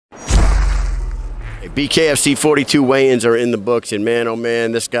BKFC 42 weigh-ins are in the books, and man, oh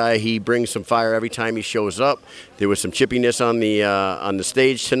man, this guy, he brings some fire every time he shows up. There was some chippiness on the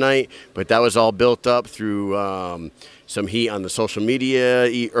stage tonight, but that was all built up through some heat on the social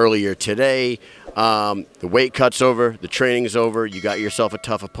media earlier today. The weight cut's over, the training's over. You got yourself a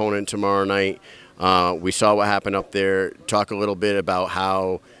tough opponent tomorrow night. We saw what happened up there. Talk a little bit about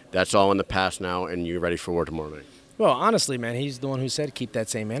how that's all in the past now, and you're ready for war tomorrow night. Well, honestly, man, he's the one who said keep that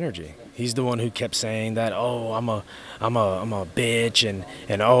same energy. He's the one who kept saying that, oh, I'm a bitch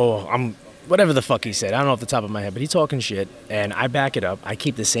and oh, I'm whatever the fuck he said. I don't know off the top of my head, but he's talking shit, and I back it up. I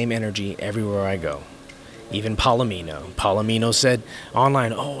keep the same energy everywhere I go. Even Palomino said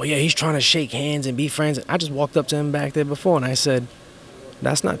online, oh yeah, he's trying to shake hands and be friends. I just walked up to him back there before, and I said,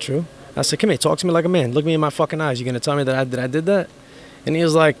 that's not true. I said, come here, talk to me like a man. Look me in my fucking eyes. You gonna tell me that I did that? And he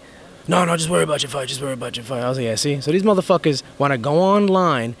was like, no, just worry about your fight, just worry about your fight. I was like, yeah, see? So these motherfuckers want to go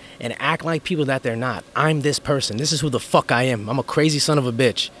online and act like people that they're not. I'm this person. This is who the fuck I am. I'm a crazy son of a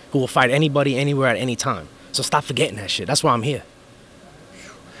bitch who will fight anybody, anywhere, at any time. So stop forgetting that shit. That's why I'm here.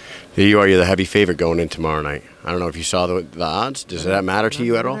 Here you are, you're the heavy favorite going in tomorrow night. I don't know if you saw the odds. Does that matter to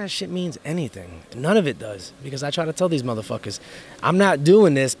you at all? That shit means anything. None of it does. Because I try to tell these motherfuckers, I'm not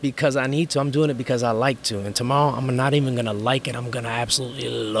doing this because I need to. I'm doing it because I like to. And tomorrow, I'm not even going to like it. I'm going to absolutely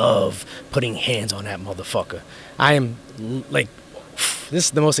love putting hands on that motherfucker. I am, like, this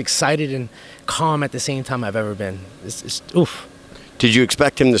is the most excited and calm at the same time I've ever been. It's oof. Did you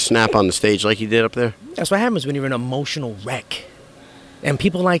expect him to snap on the stage like he did up there? That's what happens when you're an emotional wreck. And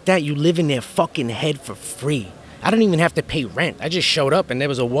people like that, you live in their fucking head for free. I don't even have to pay rent. I just showed up and there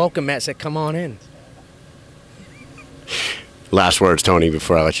was a welcome mat that said, come on in. Last words, Tony,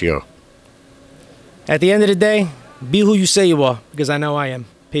 before I let you go. At the end of the day, be who you say you are, because I know I am.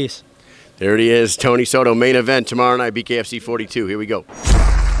 Peace. There it is, Tony Soto, main event tomorrow night, BKFC 42. Here we go.